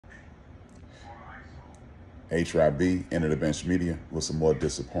HYB, Enter the Bench Media, with some more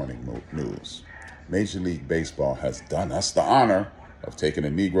disappointing news. Major League Baseball has done us the honor of taking the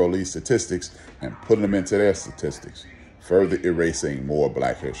Negro League statistics and putting them into their statistics, further erasing more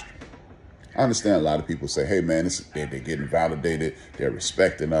Black history. I understand a lot of people say, hey man, they're getting validated, they're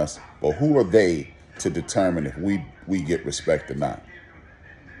respecting us, but who are they to determine if we get respect or not?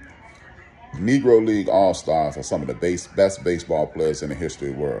 Negro League All-Stars are some of the best baseball players in the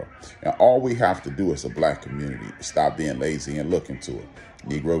history of the world. And all we have to do as a Black community is stop being lazy and look into it.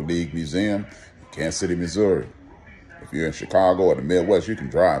 Negro League Museum in Kansas City, Missouri. If you're in Chicago or the Midwest, you can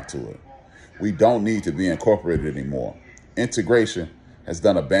drive to it. We don't need to be incorporated anymore. Integration has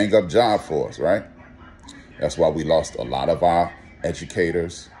done a bang-up job for us, right? That's why we lost a lot of our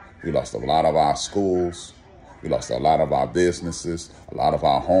educators. We lost a lot of our schools. We lost a lot of our businesses, a lot of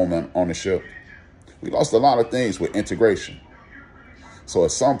our home ownership. We lost a lot of things with integration. So at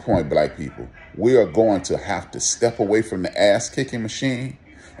some point, Black people, we are going to have to step away from the ass-kicking machine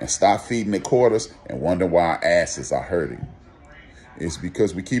and stop feeding it quarters and wonder why our asses are hurting. It's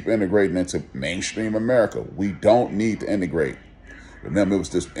because we keep integrating into mainstream America. We don't need to integrate. Remember, it was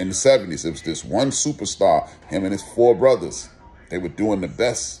this in the 70s, it was this one superstar, him and his 4 brothers. They were doing the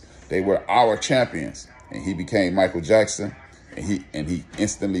best. They were our champions. And he became Michael Jackson, and he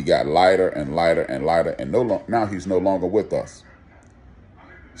instantly got lighter and lighter and lighter, and now he's no longer with us.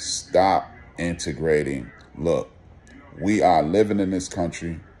 Stop integrating. Look, we are living in this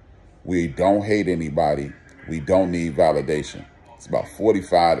country. We don't hate anybody. We don't need validation. It's about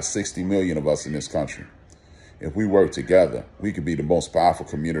 45 to 60 million of us in this country. If we work together, we could be the most powerful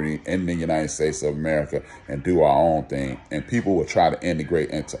community in the United States of America and do our own thing, and people will try to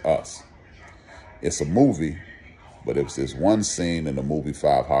integrate into us. It's a movie, but it was this one scene in the movie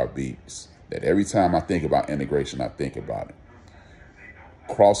 5 Heartbeats that every time I think about integration, I think about it.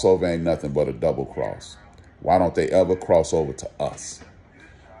 Crossover ain't nothing but a double cross. Why don't they ever cross over to us?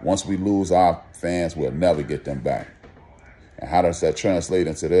 Once we lose our fans, we'll never get them back. And how does that translate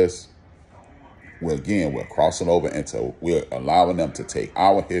into this? Well, again, we're crossing over we're allowing them to take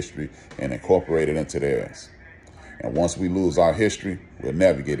our history and incorporate it into theirs. And once we lose our history, we'll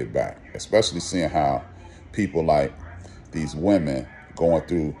never get it back, especially seeing how people like these women going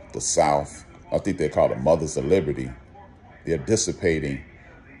through the South, I think they call them Mothers of Liberty, they're dissipating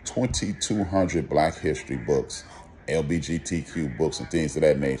 2,200 Black history books, LGBTQ books, and things of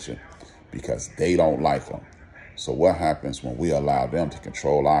that nature because they don't like them. So what happens when we allow them to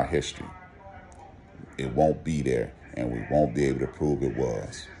control our history? It won't be there, and we won't be able to prove it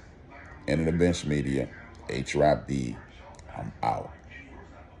was. Enter the Bench Media, HYB, I'm out.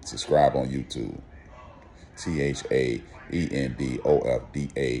 Subscribe on YouTube. THAENDOFDABENCH.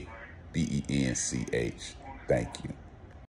 Thank you.